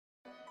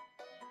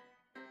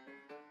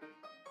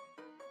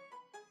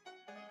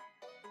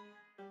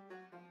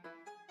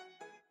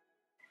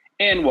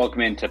And welcome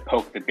into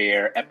Poke the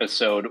Bear,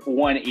 episode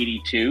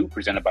 182,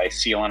 presented by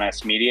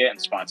CLNS Media and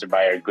sponsored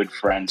by our good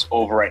friends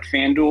over at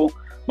FanDuel.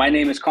 My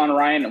name is Connor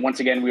Ryan, and once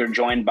again, we are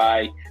joined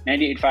by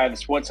 98.5 The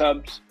Sports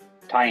Hub's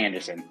Ty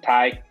Anderson.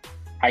 Ty,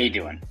 how you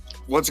doing?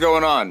 What's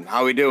going on?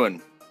 How we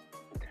doing?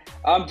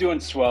 I'm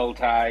doing swell,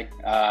 Ty.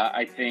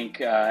 I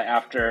think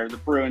after the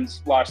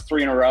Bruins lost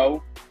 3 in a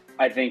row,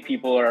 I think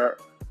people are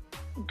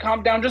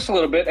calmed down just a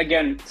little bit.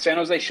 Again, San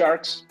Jose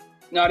Sharks,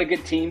 not a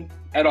good team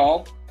at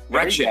all.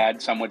 Very bad,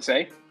 some would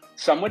say.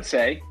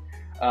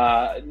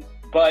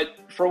 But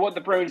for what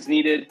the Bruins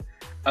needed,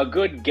 a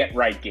good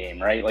get-right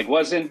game, right? Like,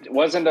 wasn't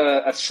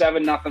a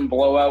 7-0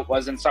 blowout.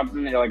 Wasn't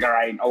something that you're like, all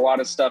right, a lot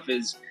of stuff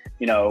is,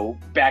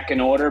 back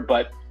in order.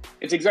 But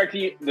it's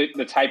exactly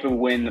the type of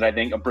win that I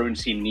think a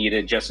Bruins team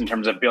needed, just in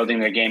terms of building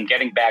their game,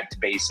 getting back to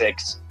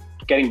basics,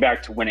 getting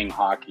back to winning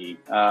hockey.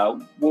 What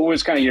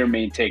was kind of your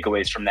main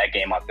takeaways from that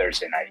game on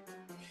Thursday night?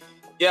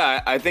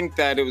 Yeah, I think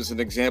that it was an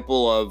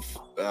example of,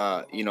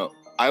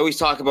 I always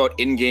talk about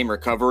in-game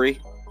recovery.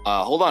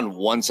 Hold on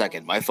 1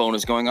 second. My phone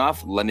is going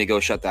off. Let me go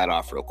shut that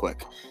off real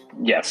quick.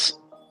 Yes.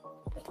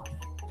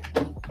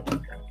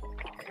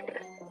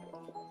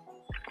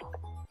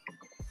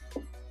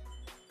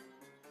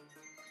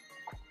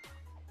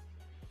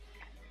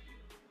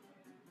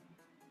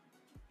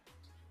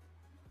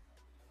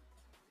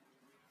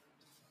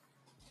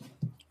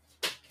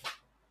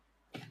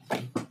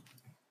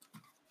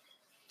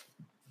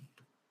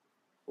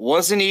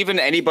 Wasn't even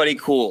anybody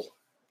cool.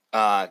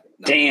 No,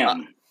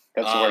 damn,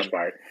 that's the worst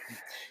part.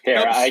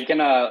 Here, I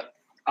can.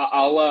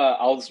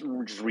 I'll just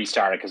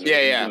restart it because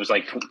it was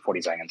like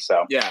 40 seconds.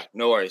 So yeah,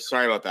 no worries.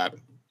 Sorry about that.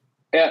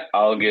 Yeah,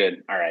 all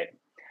good. All right,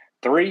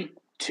 3,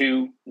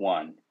 2,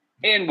 1,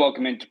 and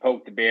welcome into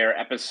Poke the Bear,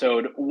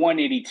 episode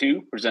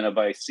 182, presented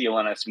by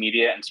CLNS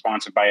Media and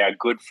sponsored by our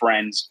good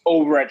friends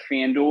over at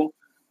FanDuel.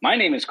 My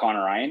name is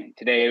Connor Ryan.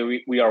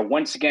 Today we are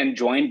once again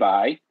joined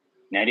by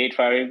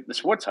 98.5 The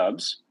Sports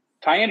Hub's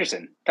Ty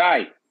Anderson.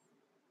 Ty,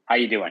 how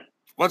you doing?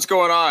 What's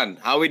going on?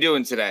 How are we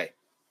doing today?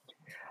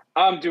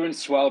 I'm doing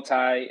swell,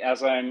 Ty,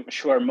 as I'm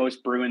sure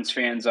most Bruins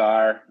fans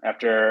are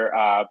after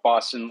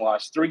Boston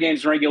lost 3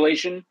 games in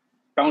regulation,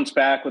 bounced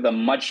back with a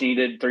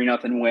much-needed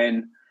 3-0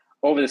 win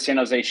over the San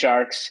Jose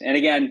Sharks. And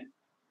again,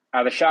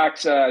 are the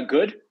Sharks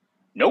good?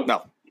 Nope.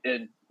 No.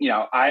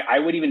 I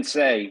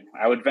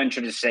would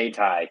venture to say,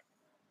 Ty,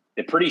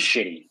 they're pretty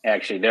shitty,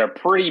 actually. They're a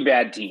pretty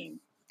bad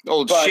team.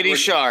 Old shitty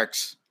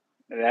Sharks.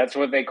 That's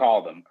what they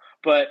call them.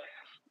 But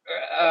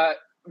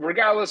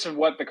regardless of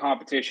what the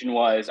competition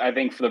was, I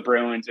think for the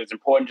Bruins, it's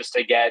important just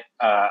to get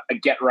a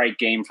get-right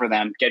game for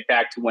them, get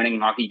back to winning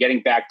hockey,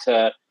 getting back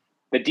to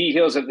the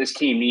details that this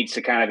team needs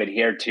to kind of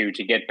adhere to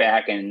get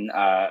back and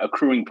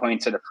accruing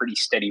points at a pretty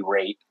steady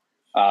rate.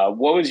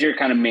 What was your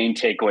kind of main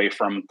takeaway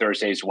from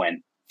Thursday's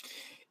win?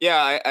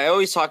 Yeah, I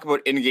always talk about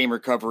in-game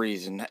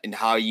recoveries and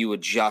how you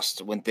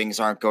adjust when things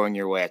aren't going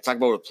your way. I talk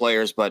about with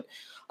players, but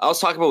I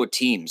also talk about with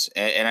teams.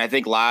 And I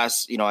think I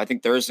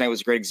think Thursday night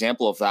was a great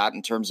example of that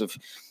in terms of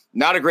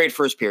not a great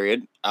first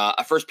period.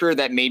 A first period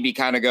that made me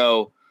kind of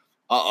go,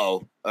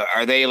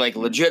 are they like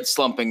legit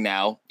slumping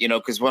now?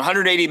 Because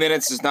 180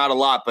 minutes is not a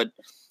lot, but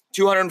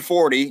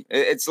 240,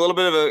 it's a little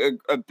bit of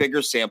a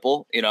bigger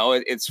sample.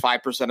 It's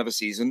 5% of a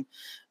season.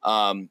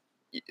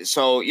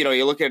 So,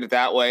 you look at it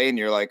that way and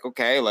you're like,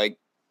 okay, like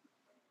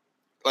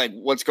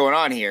what's going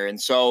on here? And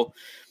so,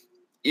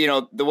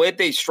 the way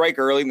they strike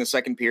early in the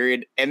second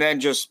period and then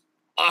just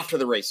off to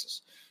the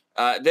races.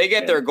 They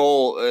get their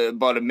goal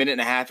about a minute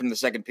and a half in the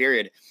second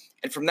period.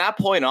 And from that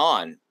point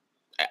on,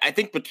 I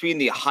think between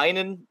the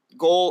Heinen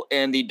goal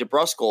and the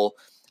DeBrusque goal,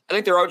 I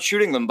think they're out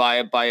shooting them by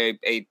a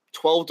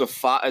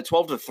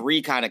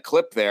 12-3 kind of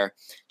clip there.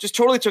 Just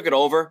totally took it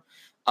over.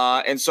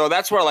 And so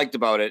that's what I liked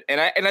about it.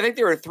 And I think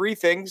there were 3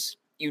 things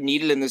you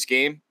needed in this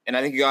game, and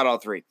I think you got all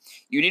 3.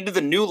 You needed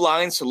the new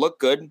lines to look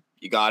good.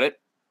 You got it.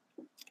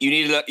 You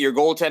needed your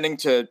goaltending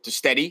to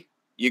steady.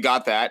 You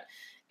got that.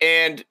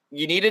 And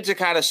you needed to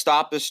kind of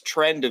stop this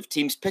trend of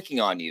teams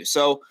picking on you.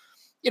 So,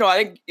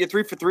 I think you're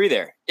 3 for 3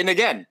 there. And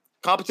again,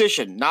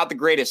 competition, not the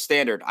greatest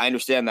standard. I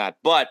understand that.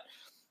 But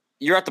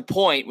you're at the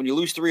point when you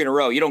lose 3 in a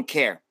row, you don't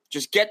care.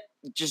 Just get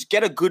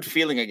a good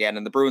feeling again.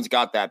 And the Bruins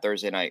got that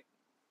Thursday night.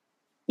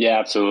 Yeah,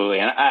 absolutely.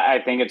 And I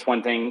think it's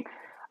one thing.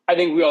 I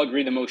think we all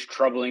agree the most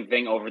troubling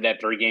thing over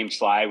that 3-game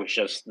slide was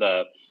just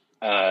the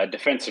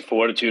defensive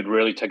fortitude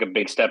really took a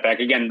big step back.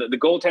 Again, the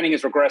goaltending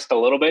has regressed a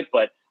little bit,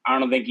 but I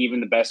don't think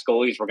even the best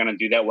goalies were going to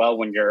do that well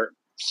when you're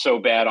so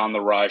bad on the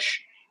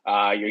rush.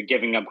 You're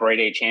giving up grade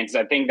A chances.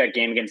 I think that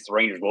game against the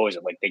Rangers, what was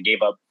it? Like they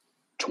gave up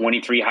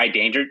 23 high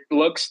danger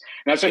looks.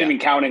 And that's not even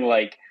counting,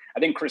 like, I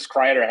think Chris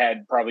Kreider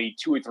had probably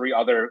 2 or 3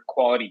 other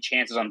quality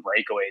chances on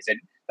breakaways. And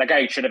that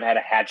guy should have had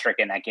a hat trick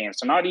in that game.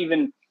 So not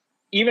even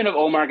if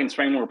Ullmark and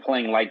Swayman were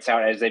playing lights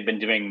out as they've been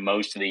doing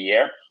most of the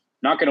year,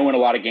 not going to win a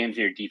lot of games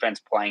with your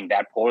defense playing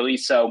that poorly.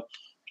 So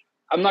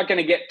I'm not going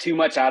to get too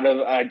much out of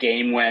a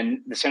game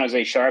when the San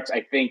Jose Sharks,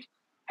 I think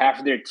half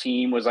of their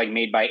team was like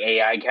made by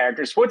AI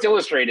characters. Sports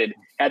Illustrated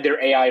had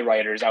their AI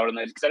writers out on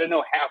this because I didn't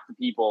know half the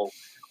people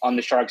on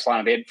the Sharks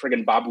line. They had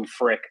friggin' Babu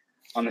Frick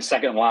on the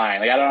second line.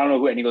 Like, I don't know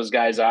who any of those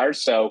guys are.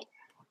 So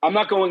I'm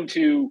not going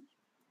to,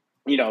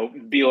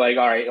 be like,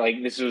 all right,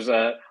 like this was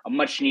a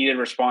much needed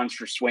response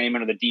for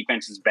Swayman, or the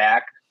defense is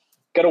back.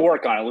 Got to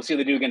work on it. We'll see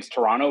what they do against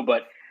Toronto.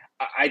 But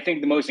I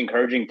think the most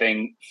encouraging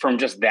thing from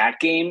just that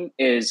game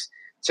is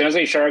San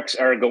Jose Sharks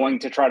are going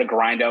to try to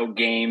grind out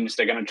games.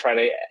 They're going to try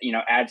to,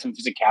 add some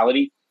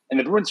physicality. And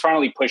the Bruins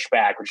finally pushed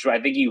back, which I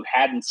think you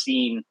hadn't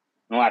seen in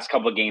the last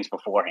couple of games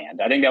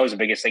beforehand. I think that was the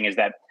biggest thing, is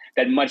that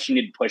much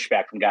needed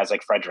pushback from guys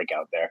like Frederick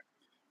out there.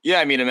 Yeah,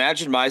 I mean,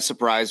 imagine my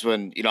surprise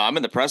when, I'm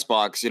in the press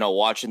box,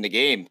 watching the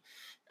game,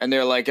 and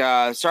they're like,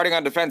 starting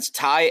on defense,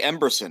 Ty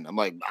Emberson. I'm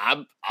like,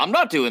 I'm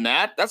not doing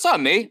that. That's not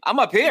me. I'm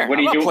up here. What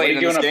are you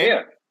doing up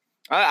here?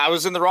 I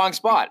was in the wrong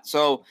spot.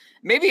 So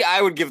maybe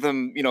I would give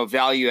them,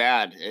 value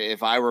add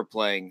if I were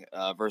playing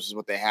versus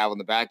what they have on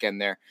the back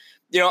end there.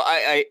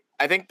 I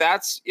think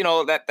that's,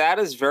 that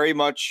is very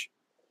much,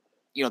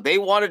 they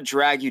want to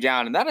drag you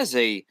down. And that is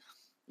a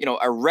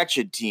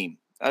wretched team,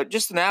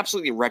 just an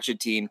absolutely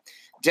wretched team.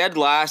 Dead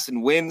last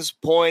in wins,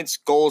 points,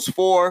 goals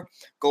for,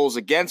 goals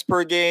against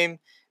per game.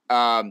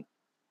 They're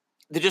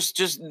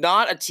just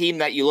not a team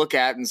that you look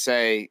at and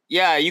say,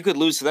 yeah, you could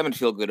lose to them and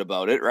feel good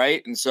about it,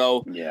 right? And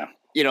so, yeah,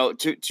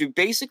 to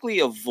basically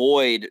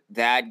avoid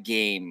that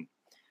game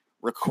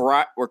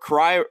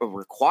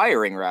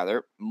requiring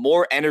rather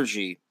more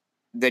energy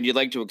than you'd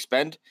like to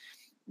expend,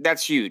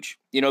 that's huge.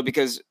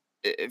 Because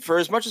for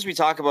as much as we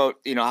talk about,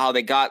 how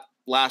they got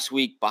last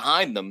week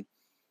behind them,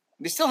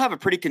 they still have a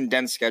pretty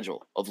condensed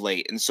schedule of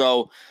late. And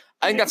so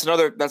I think that's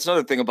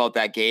another thing about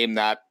that game,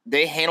 that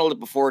they handled it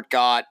before it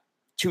got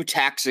too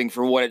taxing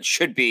for what it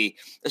should be,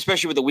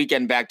 especially with the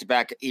weekend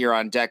back-to-back here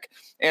on deck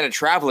and a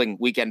traveling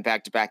weekend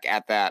back-to-back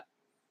at that.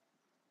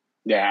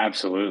 Yeah,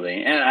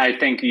 absolutely. And I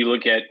think you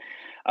look at,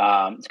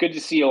 it's good to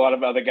see a lot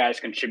of other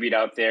guys contribute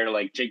out there.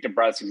 Like Jake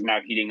DeBrusk is now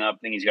heating up. I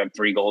think he's got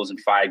 3 goals in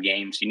 5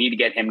 games. You need to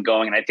get him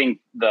going. And I think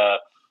the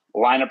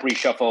lineup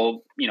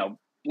reshuffle,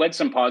 led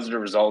some positive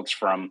results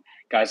from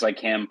guys like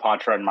him,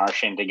 Patra and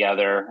Marchand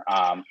together.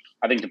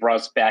 I think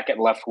DeBrusk back at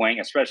left wing,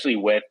 especially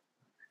with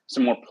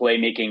some more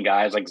playmaking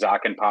guys like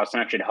Zach and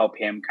Pasternak, should help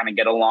him kind of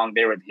get along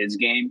there with his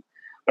game.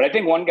 But I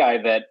think one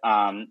guy that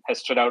has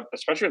stood out,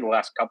 especially the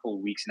last couple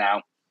of weeks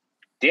now,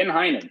 Dan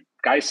Heinen.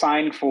 Guy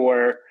signed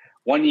for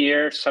 1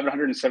 year,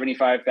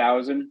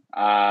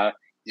 $775,000.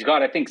 He's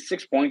got, I think,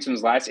 6 points in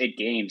his last 8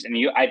 games. And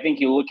I think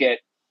you look at,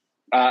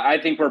 I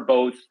think we're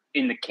both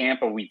in the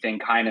camp of, we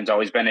think Heinen's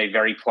always been a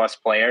very plus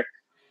player.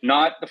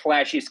 Not the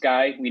flashiest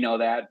guy, we know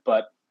that,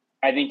 but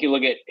I think you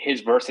look at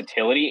his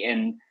versatility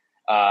and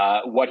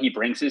what he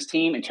brings his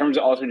team in terms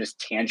of also just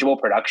tangible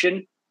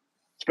production.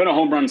 It's been a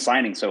home run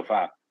signing so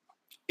far.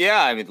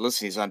 Yeah, I mean,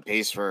 listen, he's on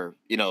pace for,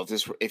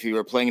 if he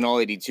were playing in all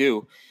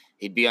 82,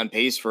 he'd be on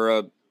pace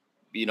for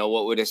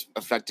what would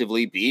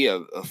effectively be a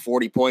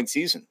 40-point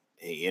season,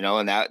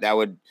 and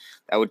that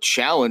would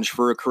challenge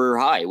for a career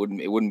high. It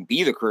wouldn't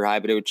be the career high,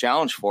 but it would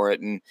challenge for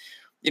it. And,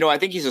 I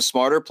think he's a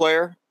smarter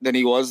player than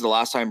he was the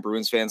last time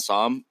Bruins fans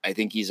saw him. I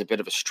think he's a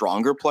bit of a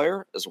stronger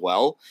player as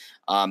well.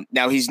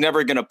 Now he's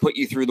never going to put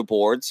you through the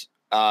boards.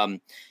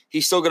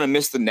 He's still going to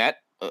miss the net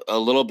a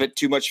little bit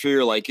too much for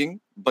your liking,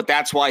 but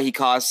that's why he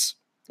costs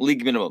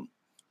league minimum.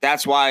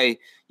 That's why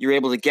you're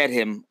able to get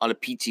him on a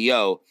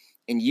PTO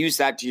and use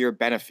that to your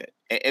benefit.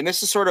 And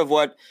this is sort of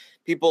what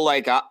people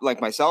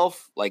like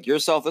myself, like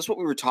yourself, that's what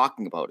we were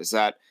talking about, is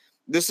that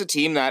this is a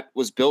team that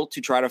was built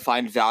to try to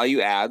find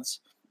value adds,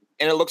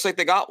 and it looks like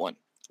they got one.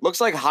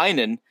 Looks like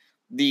Heinen,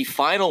 the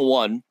final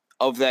one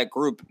of that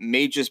group,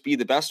 may just be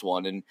the best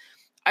one. And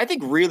I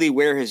think really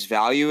where his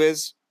value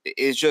is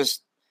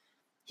just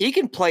he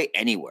can play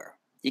anywhere.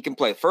 He can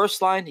play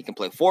first line. He can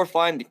play fourth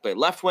line. He can play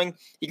left wing.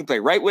 He can play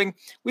right wing.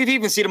 We've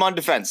even seen him on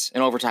defense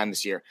in overtime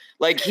this year.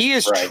 Like, he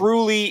is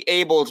truly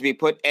able to be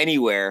put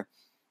anywhere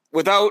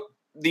without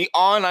the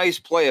on-ice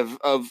play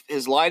of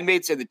his line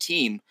mates and the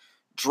team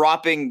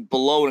dropping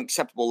below an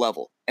acceptable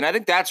level. And I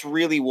think that's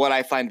really what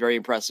I find very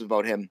impressive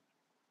about him,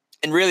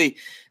 and really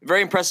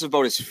very impressive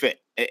about his fit.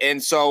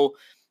 And so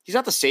he's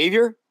not the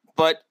savior,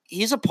 but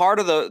he's a part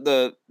of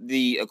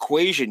the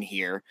equation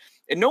here.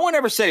 And no one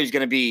ever said he was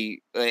going to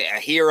be a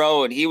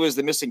hero and he was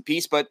the missing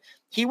piece, but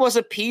he was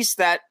a piece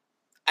that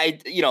I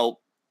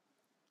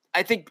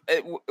think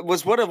it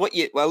was a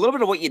little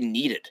bit of what you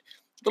needed.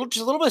 Just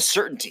a little bit of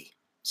certainty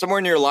somewhere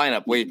in your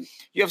lineup where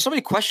you have so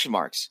many question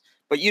marks,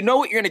 but you know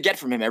what you're going to get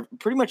from him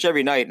pretty much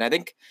every night. And I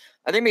think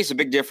it makes a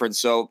big difference.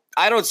 So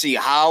I don't see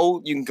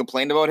how you can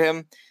complain about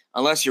him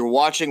unless you're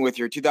watching with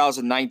your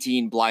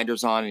 2019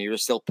 blinders on and you're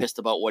still pissed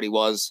about what he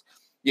was,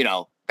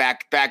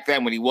 back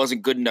then when he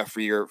wasn't good enough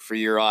for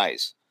your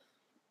eyes.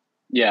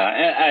 Yeah,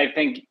 and I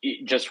think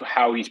just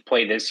how he's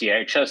played this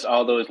year, just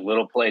all those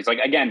little plays. Like,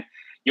 again,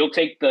 you'll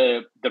take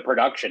the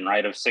production,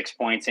 right, of 6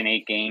 points in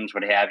 8 games,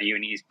 what have you,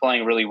 and he's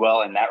playing really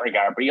well in that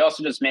regard. But he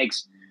also just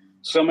makes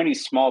so many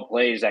small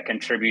plays that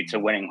contribute to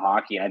winning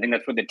hockey, and I think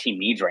that's what the team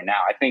needs right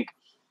now. I think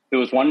there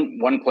was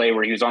one play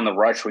where he was on the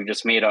rush where he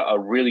just made a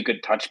really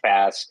good touch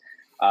pass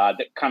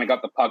that kind of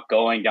got the puck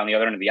going down the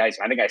other end of the ice.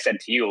 And I think I said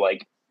to you,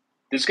 like,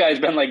 this guy's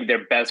been like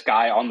their best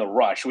guy on the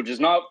rush, which is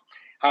not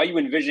how you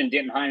envision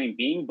Danton Heinen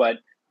being, but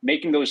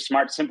making those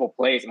smart, simple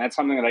plays. And that's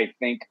something that I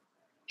think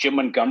Jim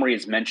Montgomery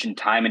has mentioned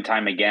time and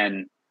time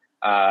again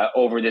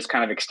over this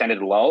kind of extended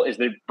lull, is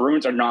that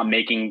Bruins are not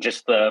making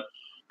just the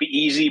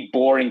easy,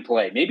 boring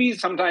play. Maybe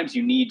sometimes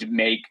you need to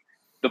make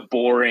the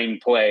boring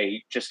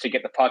play just to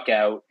get the puck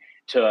out,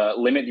 to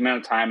limit the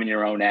amount of time in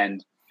your own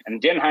end.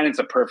 And Dan Heinen's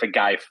the perfect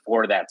guy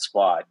for that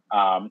spot.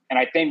 And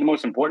I think the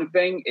most important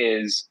thing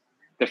is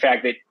the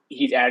fact that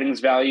he's adding this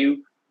value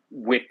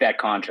with that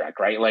contract,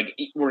 right? Like,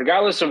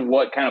 regardless of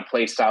what kind of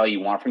play style you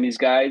want from these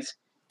guys,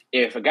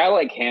 if a guy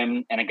like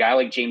him and a guy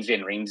like James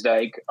Van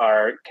Riemsdyk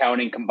are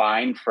counting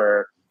combined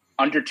for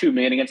under $2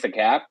 million against the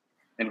cap,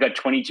 they've got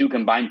 22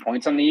 combined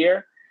points on the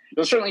year,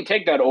 you'll certainly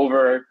take that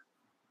over,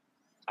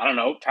 I don't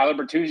know, Tyler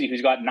Bertuzzi,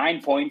 who's got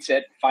 9 points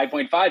at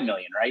 $5.5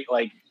 million, right?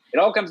 Like, it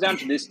all comes down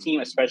to this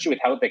team, especially with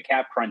how the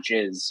cap crunch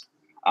is,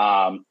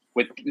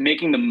 with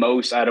making the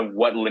most out of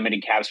what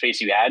limited cap space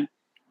you had.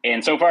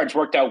 And so far, it's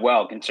worked out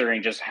well,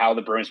 considering just how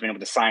the Bruins have been able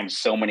to sign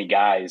so many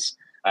guys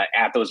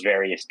at those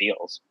various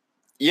deals.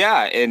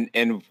 Yeah,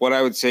 and what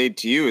I would say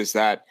to you is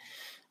that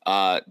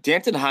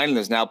Danton Heinen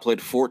has now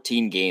played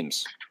 14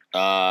 games.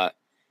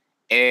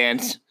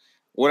 And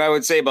what I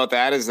would say about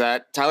that is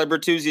that Tyler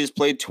Bertuzzi has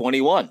played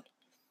 21.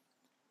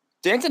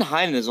 Danton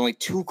Heinen is only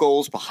 2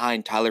 goals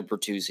behind Tyler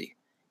Bertuzzi,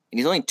 and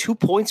he's only 2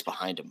 points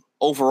behind him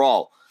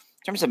overall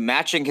in terms of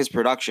matching his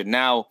production.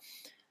 Now,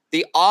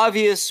 the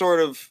obvious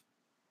sort of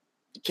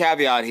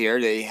caveat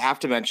here that you have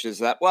to mention is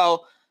that,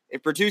 well,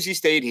 if Bertuzzi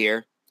stayed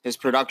here, his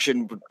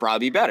production would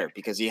probably be better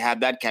because he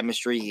had that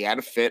chemistry, he had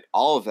a fit,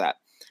 all of that.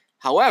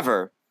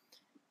 However,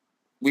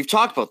 we've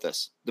talked about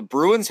this. The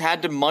Bruins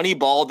had to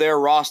moneyball their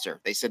roster.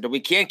 They said that we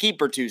can't keep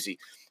Bertuzzi,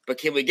 but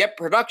can we get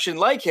production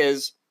like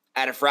his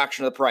at a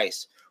fraction of the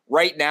price?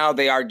 Right now,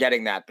 they are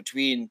getting that.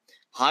 Between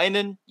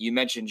Heinen, you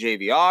mentioned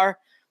JVR,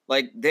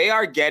 like, they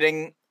are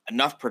getting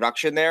enough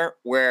production there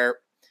where,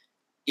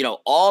 you know,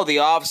 all the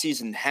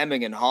offseason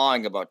hemming and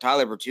hawing about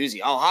Tyler Bertuzzi,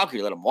 oh, how could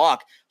you let him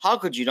walk? How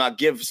could you not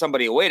give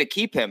somebody away to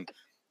keep him?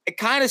 It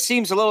kind of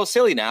seems a little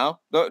silly now.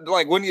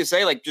 Like, wouldn't you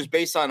say, like, just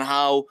based on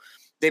how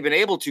they've been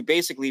able to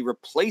basically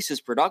replace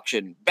his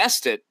production,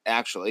 best it,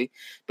 actually,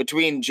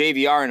 between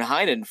JVR and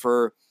Heinen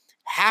for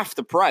half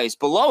the price,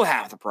 below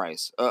half the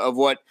price of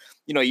what,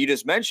 you know, you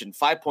just mentioned,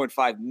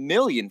 $5.5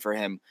 million for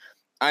him.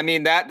 I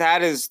mean,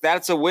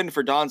 that's a win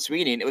for Don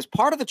Sweeney. And it was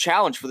part of the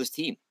challenge for this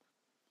team,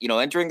 you know,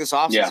 entering this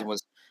offseason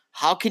was,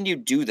 how can you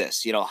do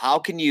this? You know, how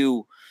can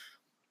you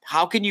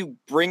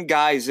bring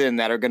guys in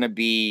that are going to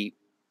be,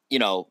 you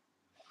know,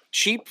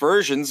 cheap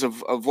versions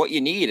of what you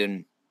need?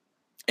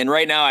 And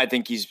right now, I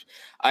think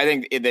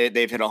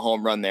they've hit a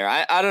home run there.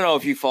 I don't know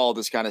if you follow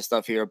this kind of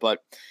stuff here, but,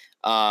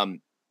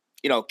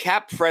 you know,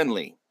 Cap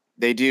Friendly,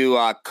 they do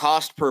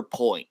cost per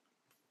point,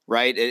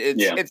 right?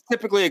 It's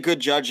typically a good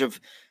judge of,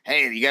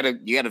 hey, you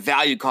got a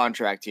value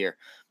contract here,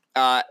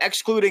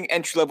 excluding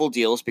entry level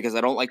deals because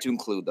I don't like to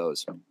include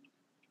those.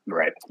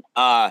 Right.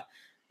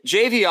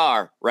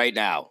 JVR right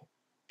now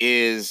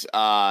is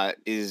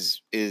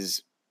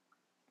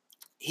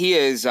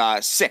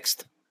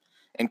sixth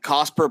in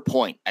cost per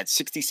point at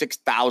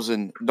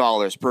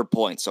 $66,000 per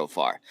point so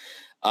far.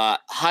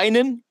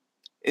 Heinen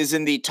is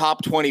in the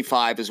top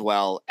 25 as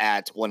well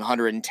at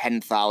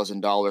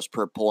 $110,000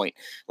 per point.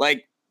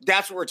 Like,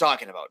 that's what we're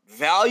talking about.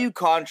 Value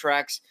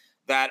contracts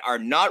that are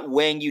not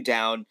weighing you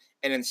down,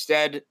 and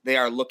instead they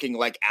are looking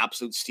like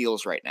absolute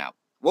steals right now.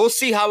 We'll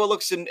see how it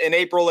looks in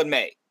April and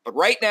May. But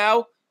right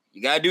now,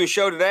 you got to do a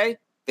show today.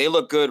 They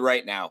look good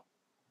right now.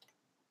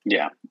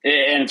 Yeah.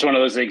 And it's one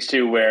of those things,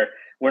 too, where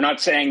we're not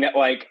saying that,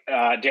 like,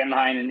 Dan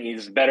Heinen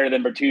is better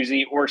than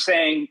Bertuzzi. We're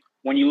saying,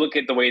 when you look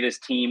at the way this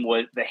team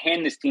was, the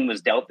hand this team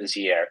was dealt this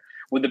year,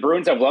 would the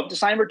Bruins have loved to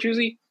sign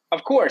Bertuzzi?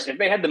 Of course. If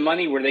they had the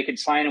money where they could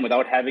sign him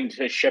without having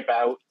to ship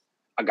out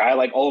a guy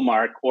like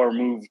Ullmark or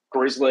move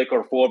Grzelcyk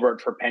or Forbort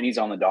for pennies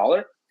on the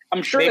dollar,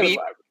 I'm sure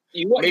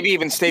maybe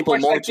even staple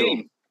more to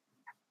him.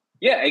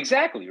 Yeah,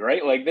 exactly.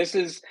 Right. Like, this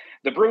is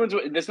the Bruins.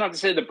 That's not to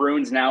say the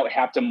Bruins now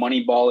have to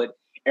moneyball it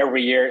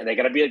every year. They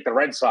got to be like the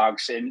Red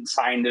Sox and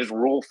sign this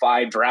Rule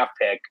 5 draft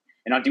pick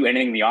and not do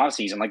anything in the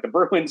offseason. Like, the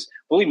Bruins,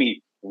 believe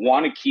me,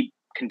 want to keep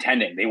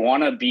contending. They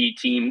want to be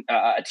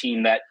a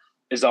team that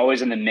is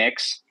always in the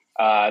mix.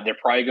 They're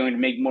probably going to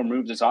make more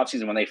moves this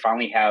offseason when they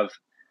finally have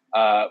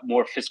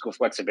more fiscal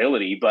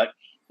flexibility. But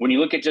when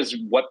you look at just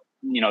what,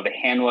 you know, the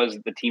hand was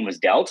the team was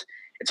dealt,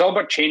 it's all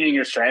about changing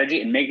your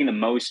strategy and making the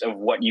most of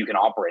what you can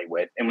operate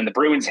with. And when the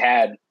Bruins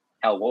had,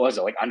 what was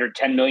it, like under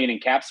 $10 million in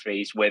cap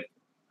space with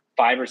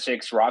 5 or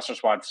 6 roster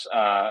spots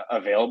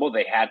available,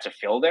 they had to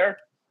fill there.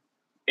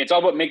 It's all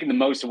about making the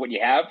most of what you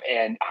have.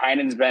 And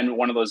Heinen's been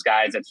one of those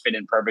guys that's fit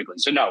in perfectly.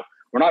 So no,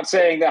 we're not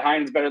saying that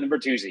Heinen's better than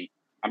Bertuzzi.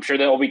 I'm sure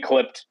they'll be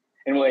clipped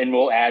and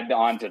we'll add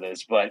on to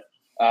this. But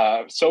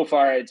so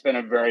far, it's been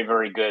a very,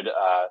 very good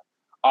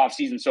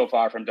offseason so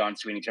far from Don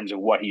Sweeney in terms of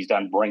what he's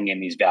done bringing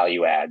in these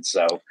value adds.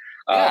 So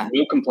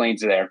no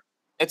complaints there.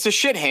 It's a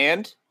shit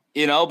hand,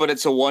 but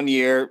it's a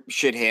 1-year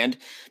shit hand.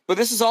 But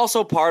this is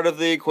also part of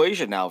the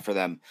equation now for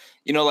them.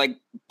 Like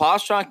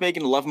Pastrnak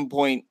making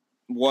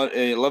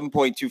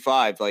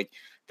 11.25, like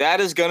that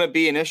is going to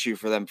be an issue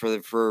for them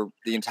for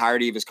the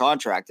entirety of his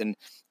contract. And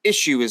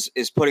issue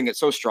is putting it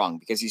so strong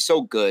because he's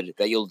so good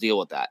that you'll deal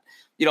with that.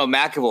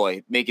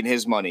 McAvoy making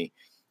his money.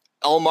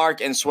 Ullmark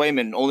and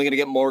Swayman only going to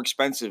get more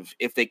expensive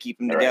if they keep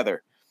them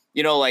together.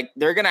 Like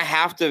they're going to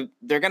have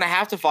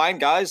to find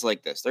guys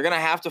like this. They're going to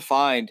have to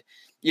find,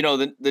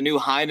 the new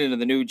Heinen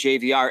and the new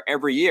JVR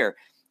every year.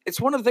 It's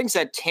one of the things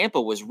that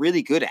Tampa was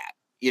really good at,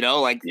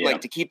 like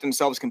to keep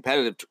themselves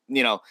competitive.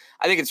 I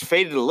think it's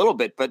faded a little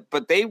bit,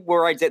 but they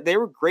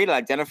were great at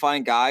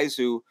identifying guys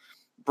who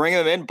bring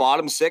them in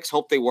bottom six,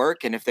 hope they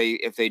work. And if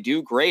they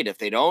do, great. If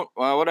they don't,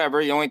 well,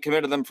 whatever, you only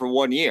commit to them for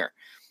 1 year.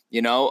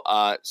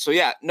 So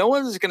yeah, no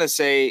one's going to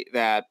say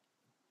that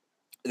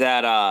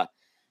Heinen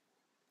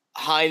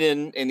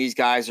and these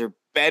guys are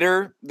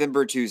better than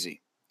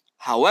Bertuzzi.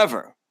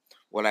 However,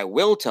 what I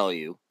will tell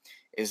you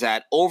is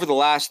that over the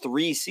last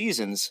 3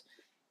 seasons,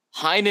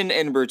 Heinen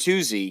and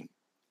Bertuzzi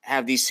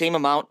have the same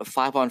amount of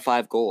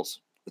 5-on-5 goals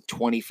with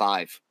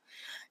 25.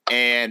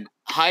 And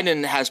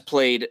Heinen has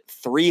played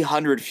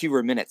 300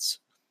 fewer minutes.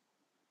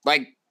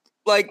 Like,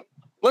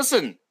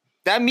 listen,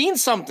 that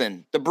means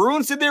something. The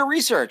Bruins did their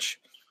research.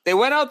 They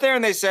went out there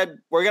and they said,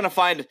 we're gonna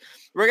find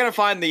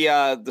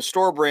the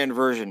store brand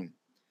version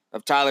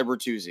of Tyler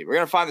Bertuzzi. We're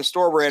gonna find the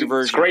store brand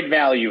version. It's a great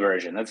value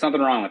version. There's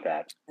nothing wrong with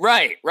that.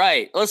 Right.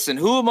 Listen,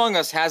 who among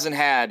us hasn't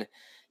had,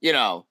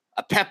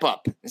 a pep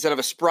up instead of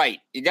a Sprite?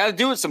 You got to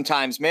do it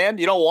sometimes, man.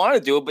 You don't want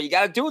to do it, but you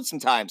got to do it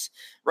sometimes.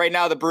 Right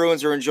now, the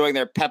Bruins are enjoying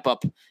their pep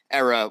up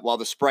era while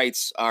the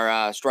Sprites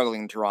are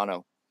struggling in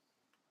Toronto.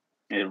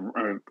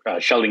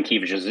 Sheldon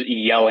Keefe is just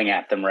yelling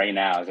at them right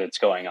now as it's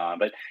going on.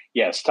 But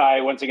yes, Ty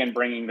once again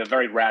bringing the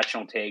very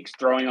rational takes,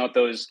 throwing out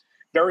those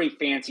very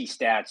fancy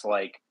stats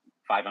like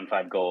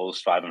 5-on-5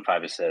 goals,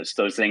 5-on-5 assists,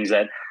 those things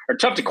that are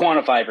tough to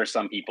quantify for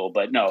some people.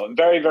 But no,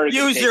 very, very good.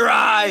 Use your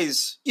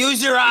eyes.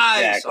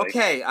 Exactly.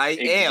 Okay, I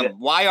am.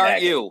 Why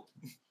aren't you?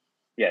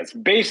 Yes,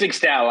 basic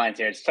stat lines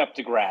here. It's tough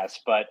to grasp,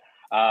 but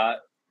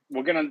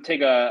we're going to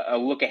take a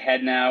look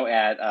ahead now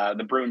at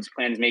the Bruins'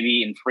 plans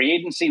maybe in free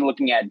agency,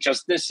 looking at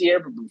just this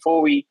year. But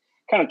before we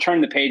kind of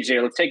turn the page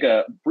there, let's take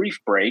a brief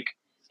break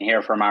and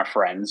hear from our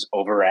friends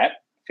over at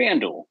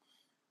FanDuel.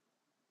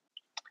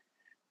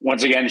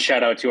 Once again,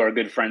 shout out to our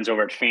good friends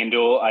over at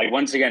FanDuel. I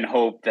once again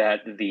hope that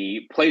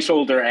the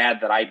placeholder ad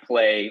that I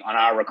play on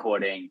our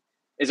recording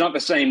is not the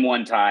same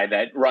one, Ty,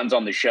 that runs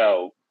on the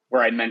show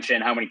where I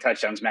mention how many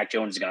touchdowns Mac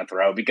Jones is going to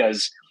throw,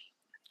 because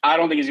I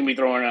don't think he's going to be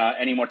throwing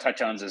any more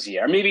touchdowns this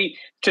year. Maybe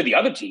to the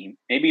other team,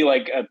 maybe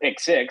like a pick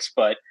 6.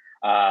 But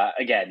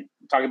again,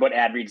 talking about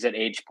ad reads that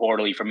age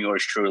poorly from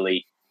yours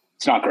truly,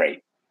 it's not great.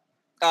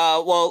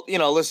 Well,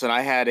 listen,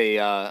 I had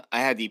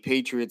the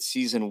Patriots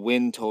season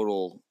win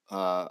total.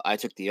 I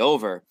took the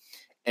over,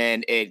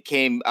 and it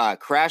came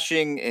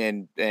crashing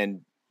and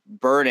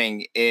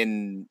burning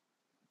in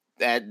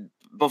that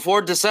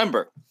before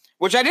December,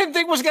 which I didn't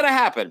think was going to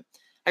happen.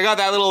 I got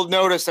that little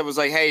notice that was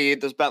like, "Hey,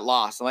 this bet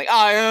lost." I'm like,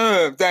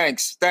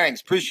 thanks,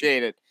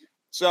 appreciate it."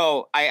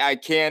 So I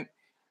can't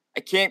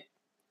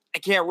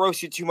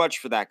roast you too much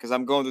for that because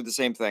I'm going through the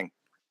same thing.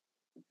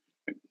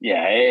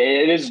 Yeah,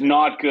 it is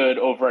not good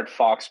over at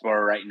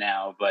Foxborough right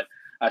now. But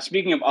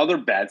speaking of other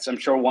bets, I'm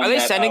sure one. Are they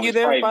sending you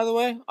there, by the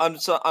way,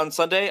 on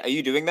Sunday? Are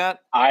you doing that?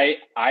 I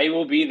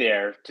will be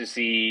there to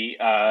see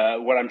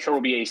what I'm sure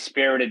will be a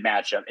spirited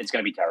matchup. It's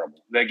going to be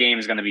terrible. The game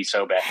is going to be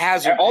so bad.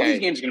 All these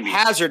games are going to be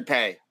hazard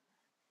pay.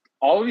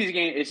 All of these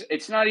games,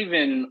 it's not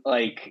even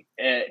like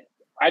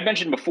I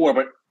mentioned before,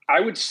 but I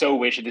would so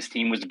wish that this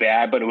team was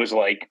bad, but it was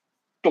like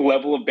the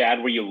level of bad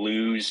where you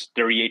lose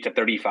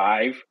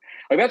 38-35.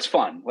 Like, that's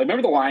fun. Like,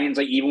 remember the Lions,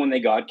 like, even when they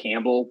got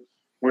Campbell,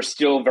 we're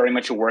still very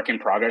much a work in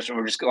progress, and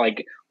we're just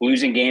like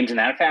losing games in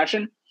that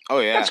fashion. Oh,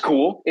 yeah. That's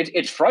cool.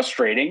 It's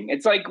frustrating.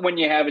 It's like when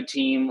you have a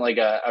team, like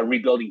a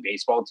rebuilding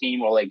baseball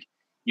team, where like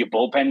your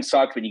bullpen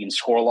sucks, but you can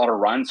score a lot of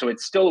runs. So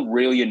it's still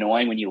really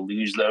annoying when you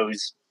lose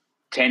those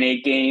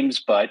 10-8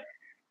 games, but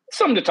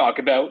something to talk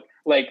about.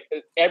 Like,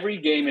 every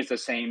game is the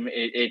same.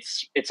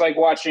 It's like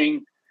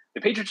watching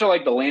the Patriots are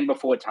like the Land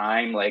Before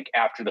Time, like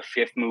after the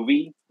 5th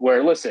movie,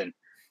 where, listen,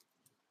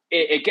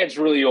 it gets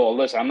really old.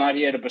 Listen, I'm not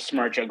here to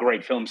besmirch a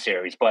great film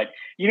series, but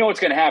you know what's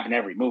going to happen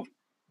every movie.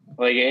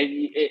 Like,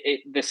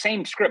 the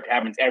same script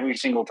happens every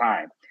single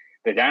time.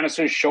 The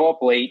dinosaurs show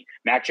up late.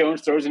 Mac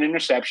Jones throws an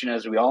interception,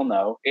 as we all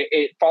know.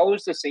 It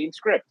follows the same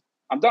script.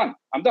 I'm done,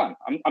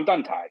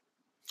 Ty.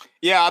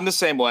 Yeah, I'm the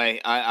same way.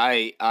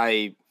 I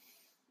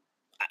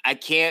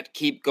can't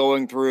keep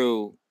going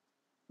through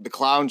the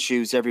clown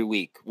shoes every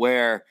week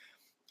where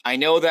I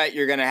know that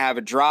you're going to have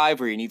a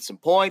drive where you need some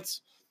points.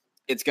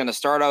 It's going to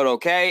start out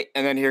okay,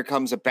 and then here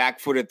comes a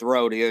back-footed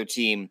throw to the other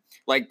team,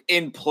 like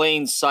in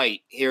plain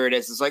sight. Here it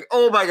is. It's like,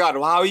 oh my God,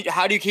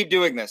 how do you keep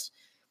doing this?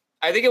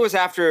 I think it was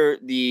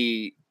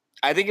the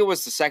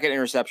second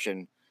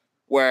interception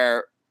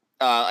where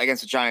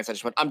against the Giants, I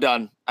just went, I'm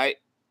done. I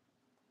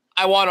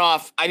want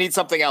off. I need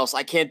something else.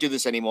 I can't do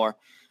this anymore.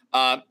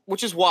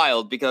 which is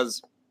wild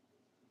because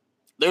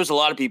there's a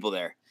lot of people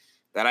there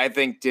that I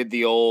think did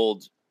the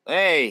old,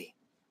 hey,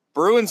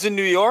 Bruins in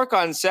New York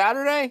on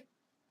Saturday,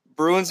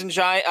 Bruins and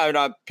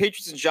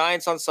Patriots and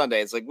Giants on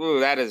Sunday. It's like,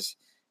 ooh, it's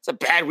a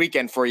bad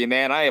weekend for you,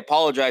 man. I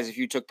apologize if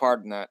you took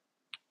part in that.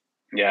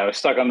 Yeah, I was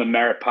stuck on the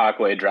Merritt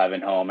Parkway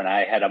driving home, and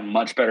I had a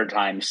much better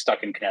time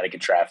stuck in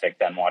Connecticut traffic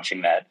than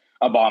watching that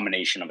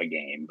abomination of a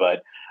game.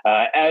 But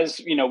as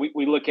you know,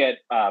 we look at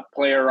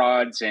player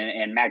odds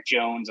and Mac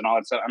Jones and all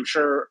that stuff. I'm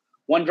sure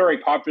one very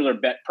popular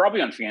bet,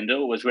 probably on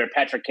FanDuel, was where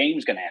Patrick Kane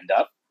was going to end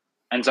up.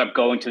 Ends up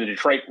going to the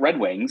Detroit Red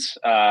Wings.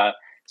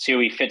 See how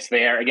he fits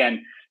there.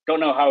 Again, don't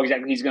know how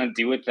exactly he's going to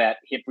do with that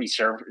hip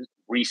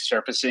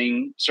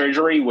resurfacing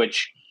surgery,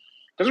 which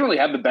doesn't really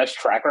have the best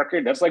track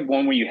record. That's like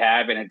one where you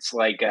have, and it's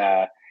like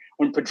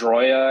when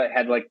Pedroia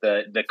had like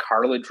the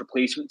cartilage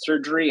replacement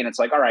surgery, and it's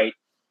like, all right,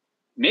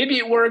 maybe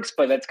it works,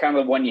 but that's kind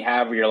of the one you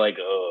have where you're like,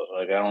 oh,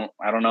 like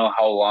I don't know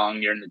how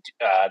long you're in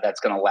that's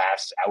going to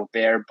last out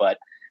there, but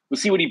we'll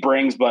see what he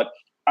brings. But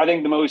I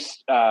think the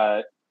most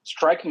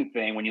striking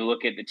thing when you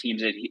look at the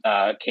teams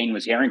that Kane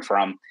was hearing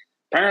from,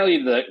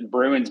 apparently the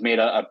Bruins made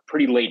a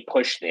pretty late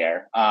push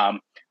there.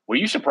 Were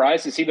you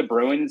surprised to see the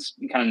Bruins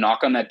kind of knock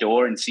on that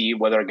door and see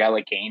whether a guy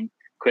like Kane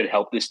could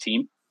help this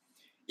team?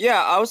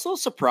 Yeah, I was a little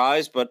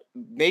surprised, but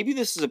maybe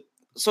this is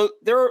so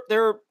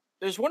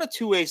there's one of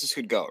two ways this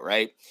could go,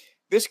 right?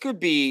 This could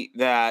be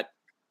that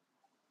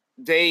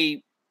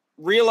they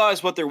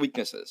realize what their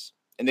weakness is,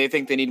 and they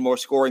think they need more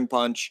scoring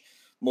punch,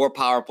 more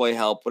power play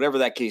help, whatever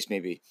that case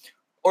may be.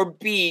 Or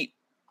B,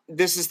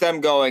 this is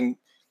them going,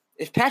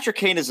 if Patrick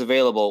Kane is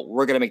available,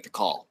 we're going to make the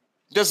call.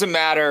 It doesn't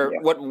matter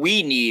what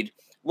we need.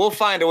 We'll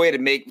find a way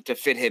to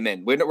fit him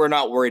in. We're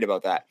not worried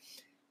about that.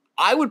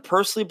 I would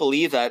personally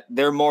believe that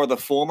they're more the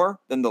former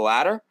than the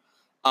latter.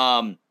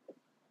 And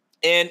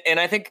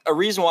I think a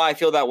reason why I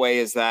feel that way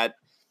is that,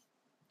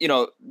 you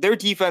know, their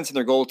defense and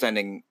their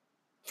goaltending,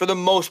 for the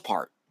most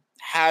part,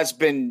 has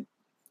been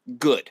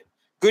good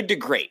to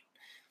great.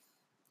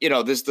 You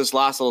know, this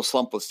last little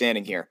slump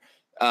withstanding here.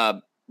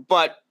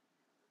 But,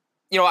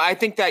 you know, I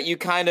think that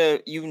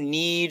you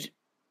need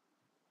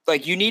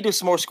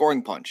some more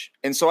scoring punch.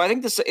 And so I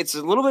think it's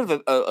a little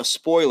bit of a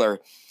spoiler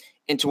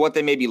into what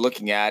they may be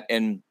looking at.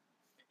 And,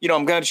 you know,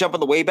 I'm going to jump on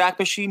the Wayback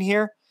Machine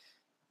here.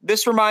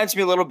 This reminds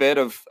me a little bit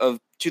of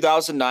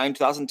 2009,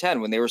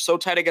 2010, when they were so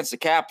tight against the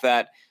cap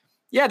that,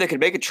 yeah, they could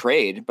make a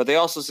trade, but they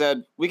also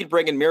said we could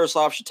bring in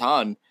Miroslav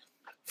Shatan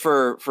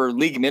for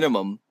league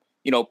minimum,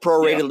 you know,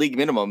 prorated league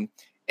minimum.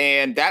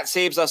 And that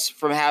saves us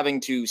from having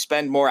to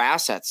spend more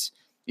assets.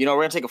 You know,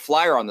 we're going to take a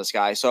flyer on this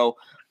guy. So,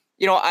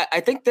 you know,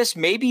 I think this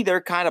may be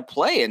their kind of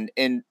play.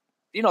 And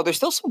you know, there's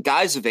still some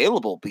guys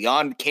available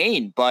beyond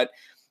Kane. But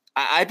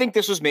I think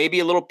this was maybe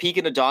a little peek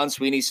into Don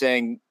Sweeney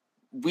saying,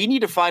 we need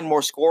to find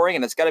more scoring,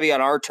 and it's got to be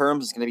on our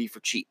terms. It's going to be for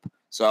cheap.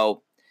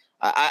 So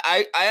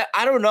I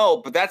don't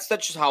know, but that's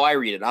just how I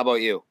read it. How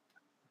about you?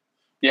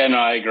 Yeah, no,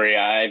 I agree.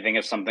 I think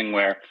it's something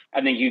where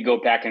I think you go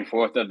back and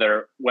forth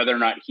whether or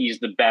not he's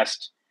the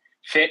best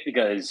fit,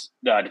 because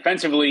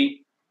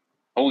defensively,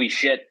 holy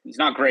shit, he's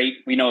not great.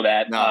 We know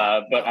that.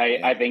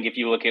 I think if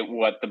you look at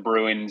what the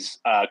Bruins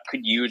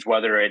could use,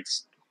 whether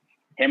it's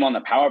him on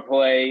the power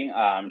play,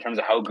 in terms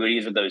of how good he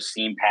is with those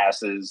seam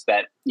passes,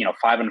 that, you know,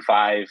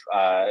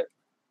 5-on-5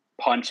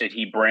 punch that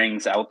he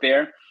brings out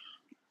there.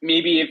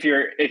 Maybe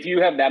if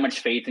you have that much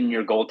faith in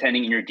your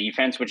goaltending and your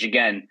defense, which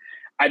again,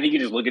 I think you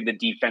just look at the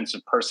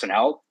defensive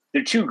personnel,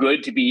 they're too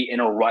good to be in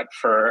a rut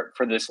for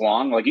this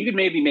long. Like, you could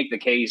maybe make the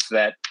case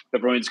that the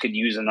Bruins could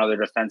use another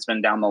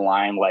defenseman down the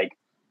line. Like,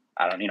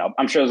 I don't, you know,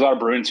 I'm sure there's a lot of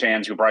Bruins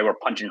fans who probably were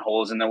punching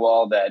holes in the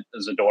wall that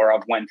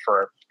Zadorov went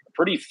for a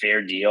pretty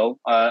fair deal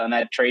on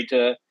that trade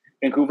to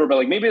Vancouver. But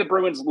like, maybe the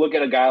Bruins look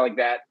at a guy like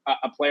that,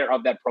 a player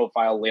of that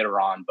profile later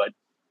on. But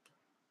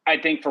I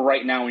think for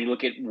right now, when you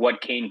look at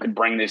what Kane could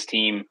bring this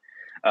team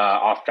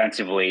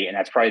offensively, and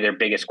that's probably their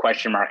biggest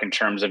question mark in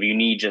terms of, you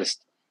need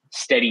just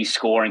steady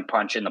scoring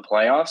punch in the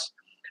playoffs.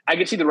 I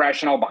could see the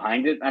rationale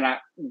behind it. And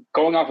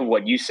going off of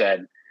what you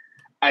said,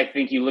 I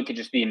think you look at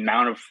just the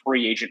amount of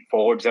free agent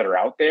forwards that are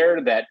out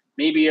there that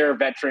maybe are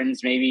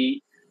veterans,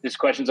 maybe there's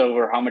questions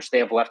over how much they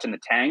have left in the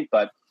tank,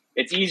 but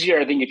it's easier,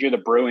 I think, if you're the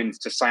Bruins,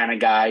 to sign a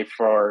guy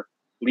for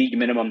league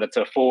minimum that's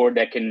a forward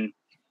that can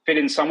fit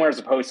in somewhere, as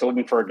opposed to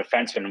looking for a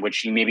defenseman,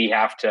 which you maybe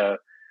have to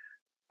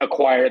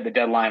acquire at the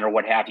deadline or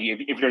what have you,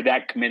 if you're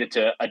that committed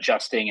to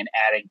adjusting and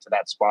adding to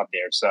that spot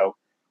there. So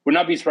would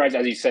not be surprised,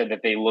 as you said,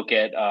 that they look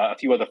at a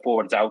few other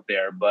forwards out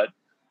there. But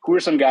who are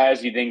some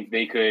guys you think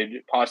they could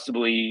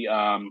possibly,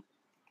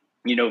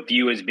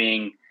 view as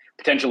being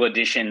potential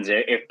additions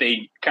if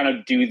they kind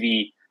of do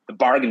the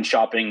bargain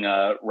shopping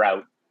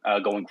route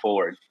going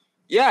forward?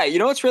 Yeah, you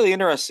know what's really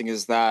interesting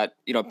is that,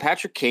 you know,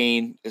 Patrick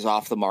Kane is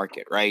off the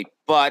market, right?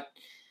 But,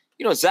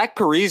 you know, Zach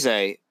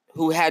Parise,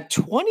 who had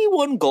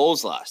 21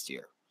 goals last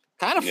year,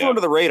 kind of flew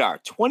under the radar.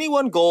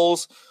 21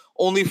 goals,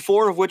 only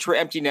 4 of which were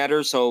empty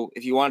netters. So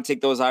if you want to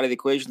take those out of the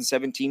equation,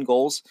 17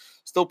 goals,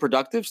 still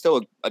productive,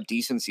 still a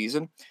decent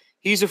season.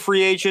 He's a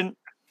free agent.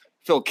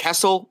 Phil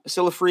Kessel is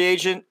still a free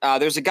agent.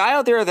 There's a guy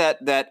out there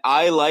that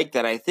I like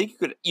that I think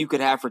you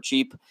could have for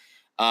cheap.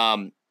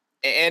 And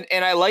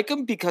I like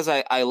him because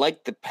I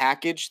like the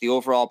package, the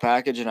overall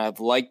package, and I've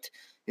liked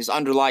his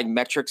underlying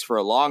metrics for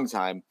a long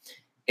time.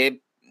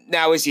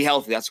 Now, is he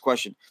healthy? That's the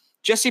question.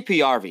 Jesse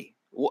PRV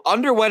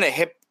underwent a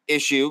hip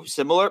issue,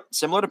 similar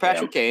to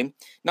Patrick Kane.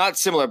 Not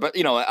similar, but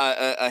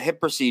a hip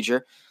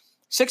procedure.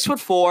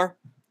 6'4",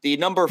 the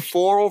number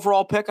 4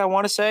 overall pick, I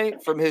want to say,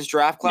 from his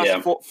draft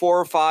class, 4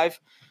 or 5.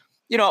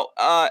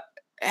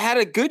 Had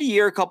a good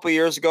year a couple of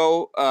years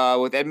ago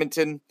with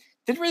Edmonton.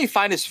 Didn't really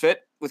find his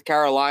fit with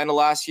Carolina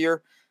last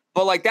year,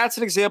 but like that's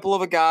an example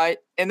of a guy.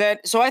 And then,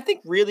 so I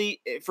think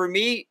really for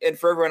me and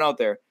for everyone out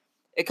there,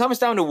 it comes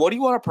down to what do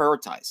you want to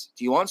prioritize?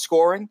 Do you want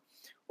scoring,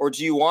 or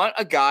do you want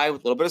a guy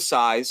with a little bit of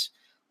size,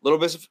 a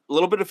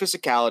little bit of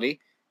physicality,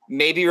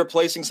 maybe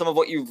replacing some of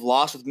what you've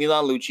lost with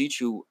Milan Lucic,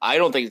 who I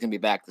don't think is going to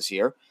be back this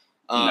year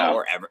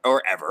or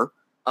ever.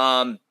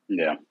 And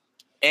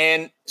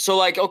so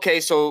like, okay,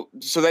 so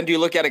then do you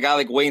look at a guy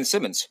like Wayne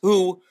Simmons,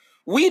 who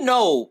we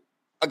know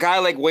a guy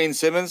like Wayne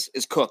Simmons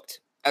is cooked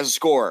as a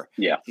scorer.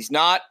 Yeah. He's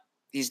not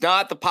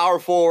the power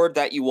forward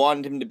that you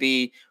wanted him to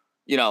be,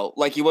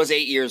 like he was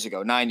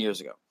 9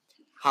 years ago.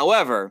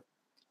 However,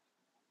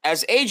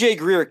 as AJ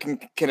Greer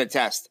can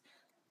attest,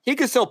 he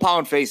can still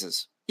pound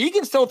faces. He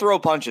can still throw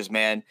punches,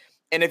 man.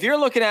 And if you're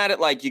looking at it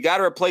like you got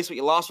to replace what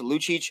you lost with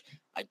Lucic,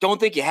 I don't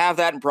think you have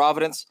that in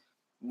Providence.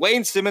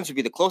 Wayne Simmons would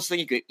be the closest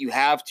thing you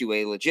have to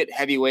a legit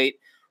heavyweight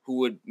who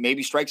would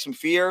maybe strike some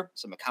fear,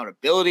 some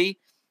accountability,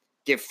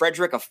 give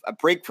Frederick a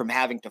break from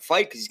having to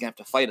fight because he's going to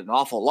have to fight an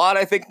awful lot,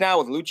 I think, now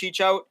with Lucic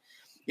out.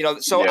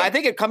 I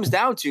think it comes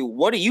down to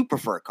what do you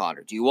prefer,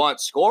 Connor? Do you want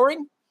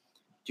scoring?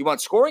 Do you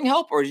want scoring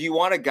help, or do you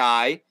want a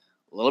guy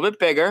a little bit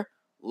bigger,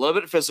 a little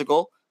bit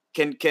physical,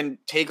 can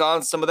take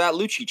on some of that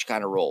Lucic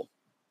kind of role?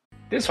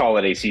 This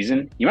holiday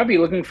season, you might be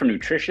looking for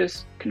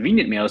nutritious,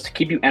 convenient meals to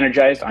keep you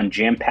energized on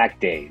jam-packed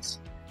days.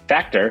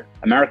 Factor,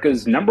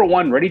 America's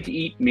 #1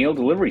 ready-to-eat meal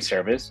delivery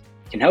service,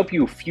 can help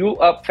you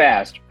fuel up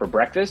fast for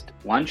breakfast,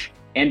 lunch,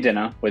 and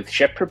dinner with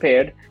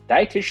chef-prepared,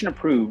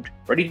 dietitian-approved,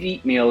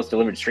 ready-to-eat meals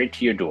delivered straight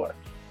to your door.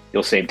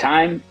 You'll save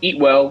time, eat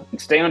well,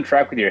 and stay on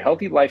track with your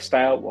healthy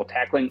lifestyle while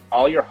tackling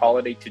all your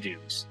holiday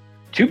to-dos.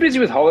 Too busy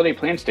with holiday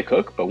plans to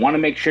cook, but want to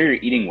make sure you're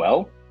eating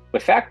well?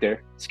 With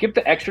Factor, skip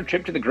the extra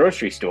trip to the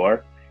grocery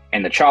store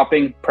and the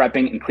chopping,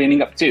 prepping, and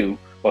cleaning up too,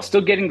 while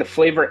still getting the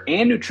flavor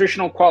and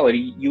nutritional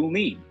quality you'll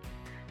need.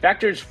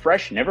 Factor's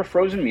fresh, never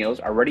frozen meals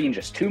are ready in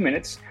just 2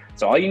 minutes,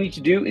 so all you need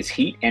to do is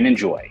heat and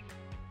enjoy.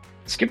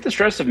 Skip the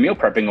stress of meal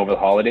prepping over the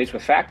holidays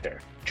with Factor.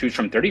 Choose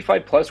from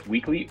 35 plus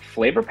weekly,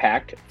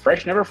 flavor-packed,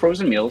 fresh, never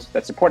frozen meals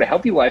that support a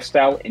healthy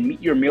lifestyle and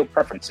meet your meal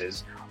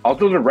preferences, all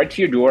delivered right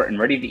to your door and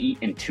ready to eat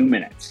in 2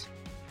 minutes.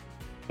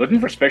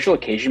 Looking for special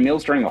occasion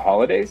meals during the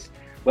holidays?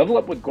 Level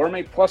up with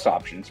Gourmet Plus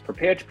options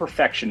prepared to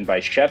perfection by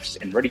chefs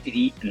and ready to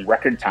eat in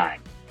record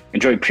time.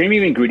 Enjoy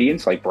premium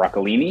ingredients like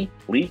broccolini,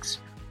 leeks,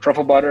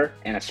 truffle butter,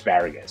 and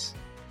asparagus.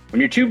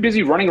 When you're too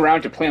busy running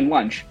around to plan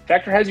lunch,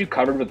 Factor has you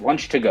covered with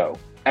Lunch to Go.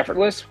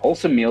 Effortless,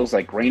 wholesome meals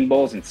like grain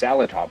bowls and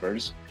salad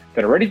toppers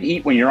that are ready to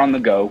eat when you're on the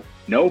go,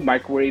 no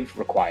microwave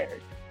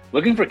required.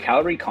 Looking for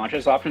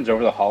calorie-conscious options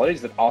over the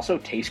holidays that also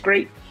taste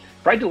great?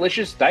 Try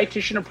delicious,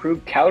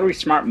 dietitian-approved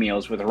calorie-smart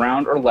meals with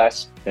around or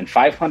less than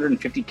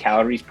 550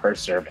 calories per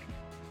serving.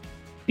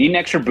 Need an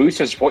extra boost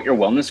to support your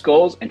wellness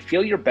goals and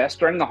feel your best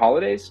during the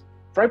holidays?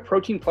 Try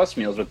Protein Plus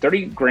meals with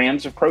 30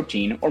 grams of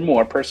protein or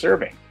more per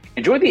serving.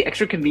 Enjoy the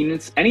extra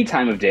convenience any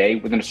time of day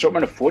with an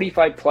assortment of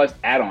 45 plus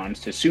add-ons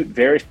to suit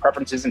various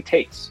preferences and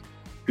tastes.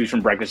 Choose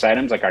from breakfast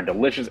items like our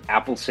delicious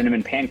apple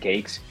cinnamon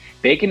pancakes,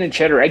 bacon and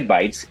cheddar egg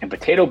bites, and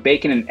potato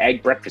bacon and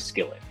egg breakfast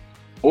skillet.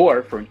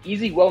 Or for an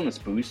easy wellness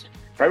boost,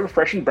 try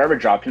refreshing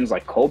beverage options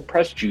like cold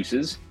pressed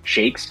juices,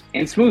 shakes,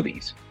 and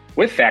smoothies.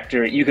 With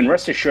Factor, you can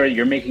rest assured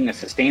you're making a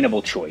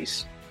sustainable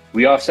choice.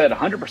 We offset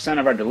 100%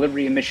 of our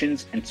delivery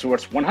emissions and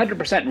source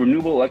 100%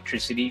 renewable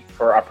electricity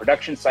for our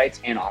production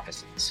sites and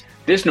offices.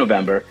 This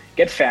November,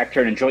 get Factor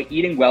and enjoy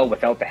eating well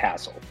without the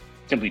hassle.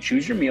 Simply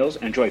choose your meals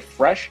and enjoy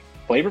fresh,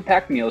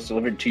 flavor-packed meals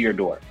delivered to your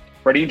door.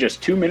 Ready in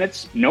just 2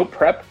 minutes, no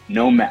prep,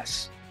 no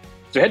mess.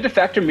 So head to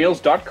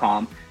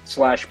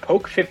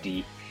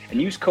factormeals.com/poke50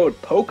 and use code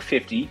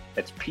POKE50,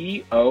 that's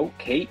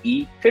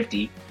POKE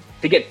 50,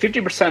 to get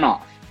 50%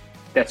 off.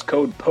 That's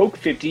code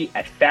POKE50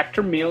 at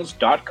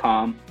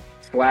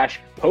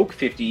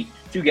factormeals.com/poke50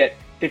 to get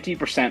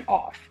 50%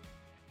 off.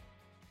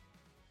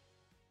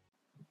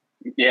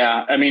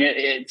 Yeah, I mean,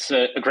 it's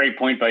a great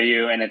point by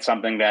you, and it's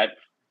something that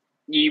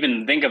you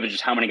even think of as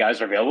just how many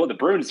guys are available. The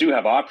Bruins do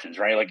have options,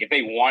 right? Like if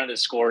they wanted to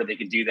score, they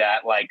could do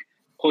that. Like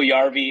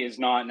Puljujarvi is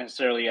not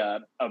necessarily a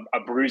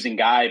bruising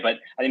guy, but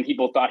I think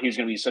people thought he was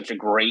going to be such a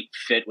great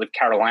fit with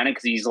Carolina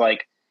because he's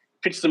like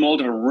fits the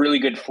mold of a really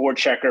good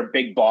forechecker,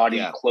 big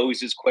body,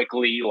 closes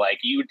quickly. Like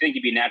you would think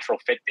he'd be a natural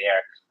fit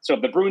there. So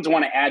if the Bruins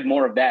want to add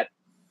more of that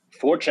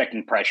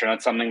forechecking pressure,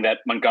 that's something that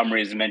Montgomery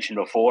has mentioned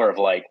before of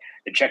like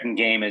the checking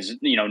game has,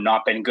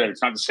 not been good.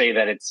 It's not to say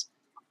that it's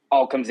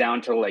all comes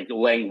down to like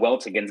laying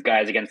welts against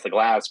guys against the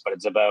glass, but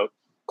it's about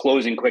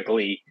closing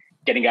quickly,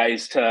 getting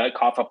guys to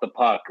cough up the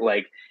puck.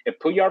 Like, if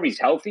Puljujarvi's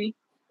healthy,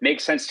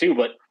 makes sense too.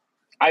 But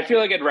I feel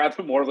like I'd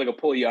rather more of like a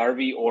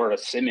Puljujarvi or a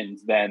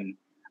Simmons than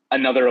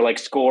another like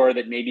scorer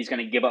that maybe is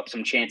going to give up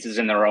some chances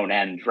in their own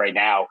end right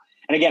now.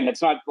 And again,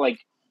 that's not like,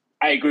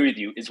 I agree with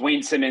you. Is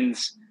Wayne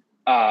Simmons,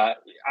 I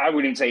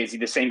wouldn't say is he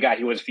the same guy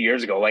he was a few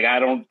years ago. Like, I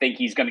don't think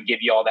he's going to give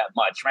you all that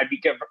much. Might be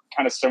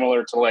kind of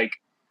similar to like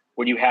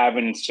what you have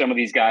in some of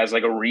these guys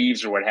like a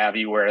Reeves or what have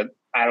you, where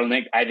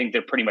I think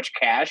they're pretty much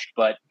cashed.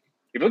 But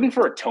if you're looking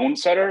for a tone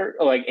setter,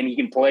 like, and he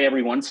can play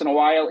every once in a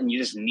while and you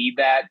just need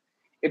that.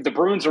 If the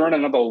Bruins are in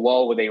another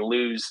lull where they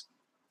lose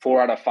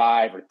 4 out of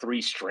 5 or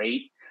 3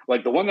 straight,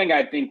 like, the one thing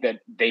I think that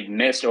they've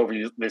missed over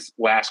this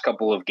last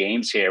couple of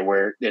games here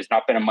where there's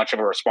not been much of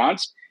a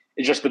response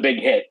is just the big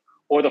hit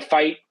or the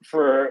fight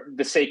for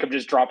the sake of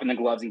just dropping the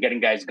gloves and getting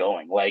guys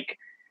going. Like,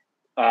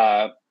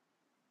 I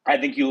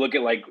think you look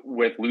at, like,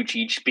 with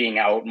Lucic being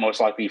out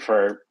most likely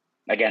for,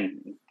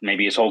 again,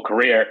 maybe his whole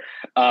career,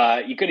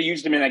 you could have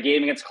used him in that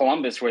game against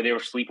Columbus where they were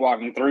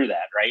sleepwalking through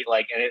that, right?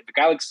 Like, and if a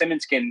guy like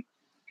Simmons can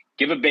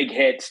give a big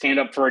hit, stand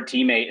up for a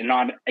teammate, and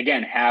not,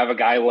 again, have a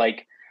guy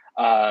like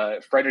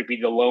Frederick be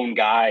the lone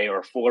guy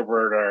or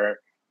forward or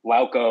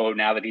Lauko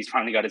now that he's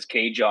finally got his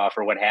cage off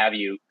or what have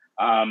you,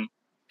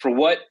 for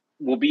what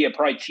will be a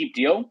probably cheap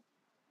deal,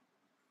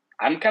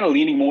 I'm kind of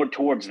leaning more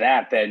towards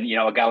that than,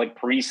 a guy like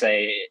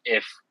Parise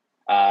if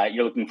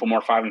you're looking for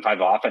more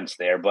 5-on-5 offense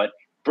there. But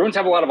Bruins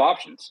have a lot of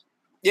options.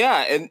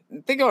 Yeah, and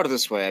think about it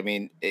this way. I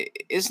mean,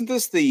 isn't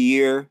this the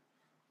year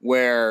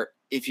where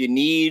if you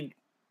need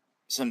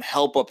some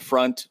help up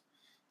front,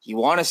 you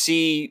want to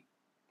see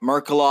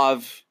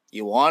Merkulov,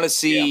 you want to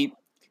see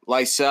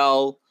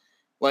Lysell,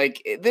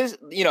 like this,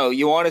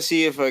 you want to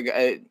see if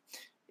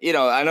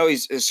I know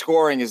his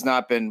scoring has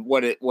not been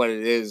what it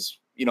is,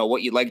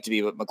 what you'd like it to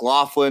be, but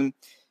McLaughlin,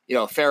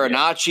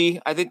 Farinacci,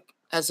 I think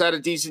has had a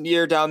decent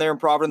year down there in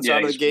Providence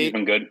out of the gate. He's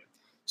been good.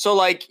 So,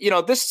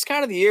 this is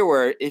kind of the year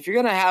where if you're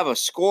going to have a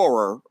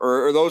scorer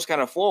or those kind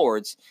of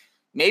forwards,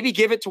 maybe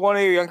give it to one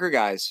of your younger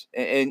guys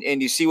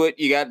and you see what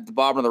you got at the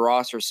bottom of the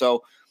roster.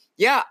 So,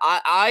 yeah,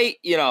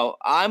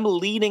 I'm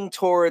leaning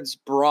towards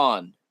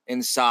Braun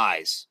in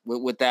size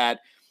with that.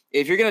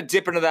 If you're going to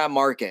dip into that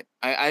market,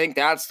 I think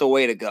that's the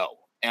way to go.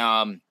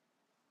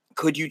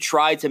 Could you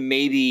try to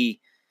maybe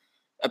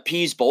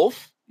appease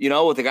both,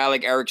 with a guy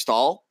like Eric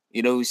Stahl,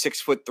 who's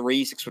 6'3",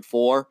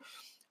 6'4",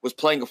 was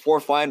playing a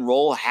fourth line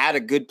role, had a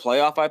good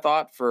playoff, I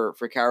thought, for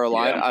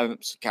Carolina.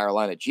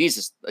 Carolina,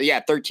 Jesus.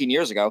 Yeah, 13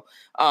 years ago.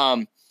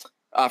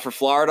 For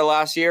Florida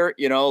last year,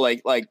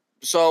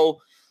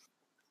 so.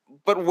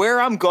 But where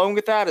I'm going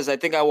with that is I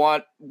think I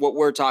want what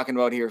we're talking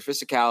about here,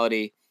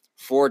 physicality,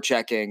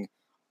 forechecking.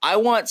 I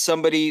want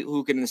somebody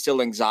who can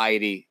instill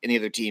anxiety in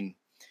either team.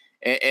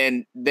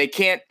 And they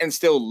can't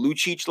instill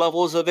Lucic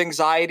levels of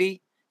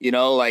anxiety,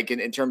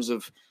 in terms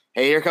of,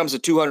 hey, here comes a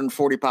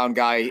 240-pound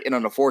guy in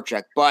on a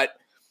forecheck, but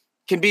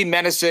can be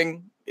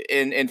menacing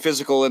and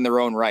physical in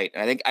their own right.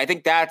 And I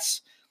think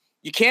that's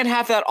 – you can't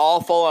have that all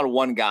fall on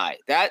one guy.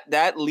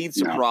 That leads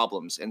to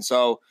problems. And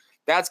so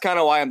that's kind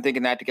of why I'm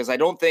thinking that, because I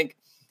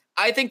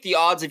think the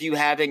odds of you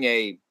having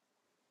a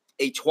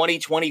 20,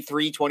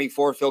 23,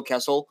 24 Phil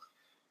Kessel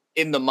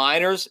in the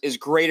minors is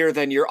greater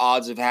than your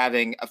odds of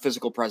having a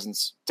physical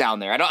presence down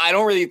there. I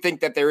don't really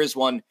think that there is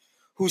one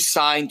who's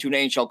signed to an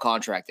NHL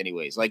contract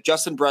anyways. Like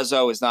Justin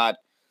Brezzo is not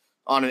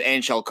on an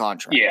NHL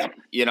contract. Yeah.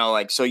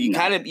 So you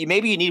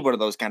maybe you need one of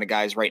those kind of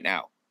guys right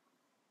now.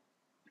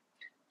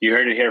 You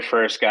heard it here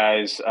first,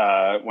 guys.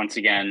 Once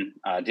again,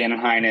 Dan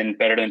and Heinen,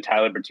 better than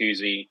Tyler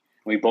Bertuzzi.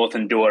 We both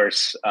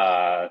endorse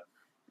the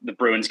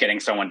Bruins getting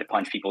someone to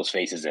punch people's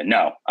faces in.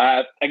 No.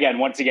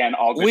 Once again,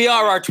 all good. We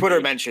are our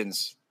Twitter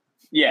mentions.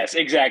 Yes,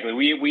 exactly.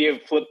 We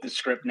have flipped the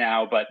script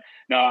now, but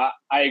no,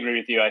 I agree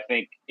with you. I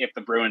think if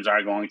the Bruins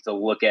are going to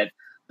look at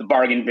the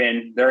bargain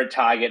bin, they're a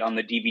target on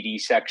the DVD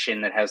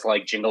section that has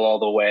like Jingle All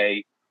the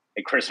Way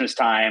at Christmas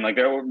time. Like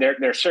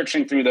they're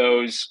searching through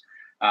those.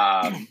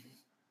 I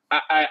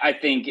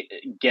think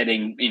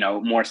getting,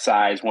 more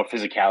size, more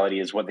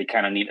physicality is what they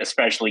kind of need,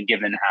 especially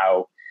given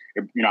how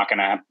you're not going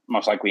to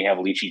most likely have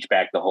Lucic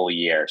back the whole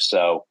year.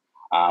 So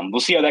we'll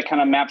see how that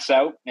kind of maps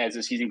out as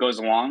the season goes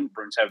along.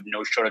 Bruins have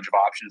no shortage of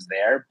options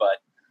there. But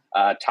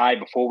Ty,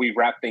 before we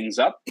wrap things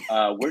up,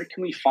 where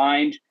can we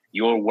find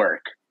your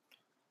work?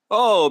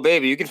 Oh,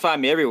 baby, you can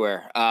find me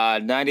everywhere.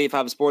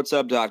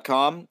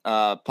 985sportshub.com.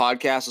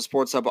 Podcast of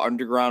Sports Hub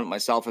Underground with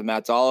myself and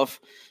Matt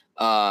Dolph.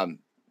 On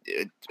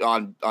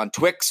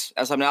Twix,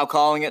 as I'm now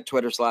calling it,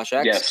 Twitter/X.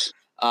 Yes.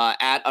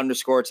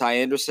 @_Ty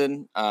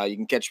Anderson. You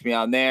can catch me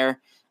on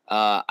there.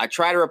 I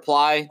try to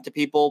reply to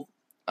people.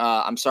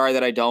 I'm sorry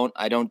that I don't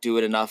do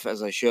it enough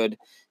as I should.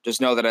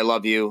 Just know that I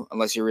love you,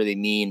 unless you're really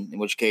mean, in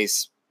which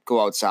case,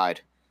 go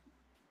outside.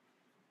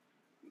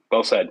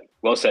 Well said,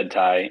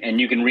 Ty. And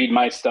you can read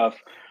my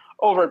stuff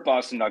over at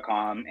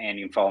boston.com, and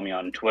you can follow me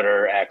on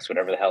Twitter, X,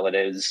 whatever the hell it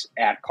is,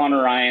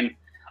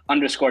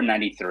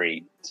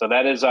 @ConnorRyan_93. So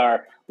that is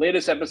our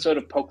latest episode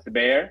of Poke the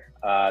Bear.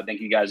 Thank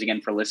you guys again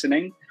for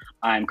listening.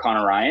 I'm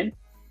Connor Ryan.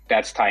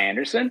 That's Ty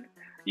Anderson.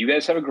 You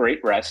guys have a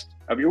great rest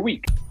of your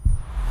week.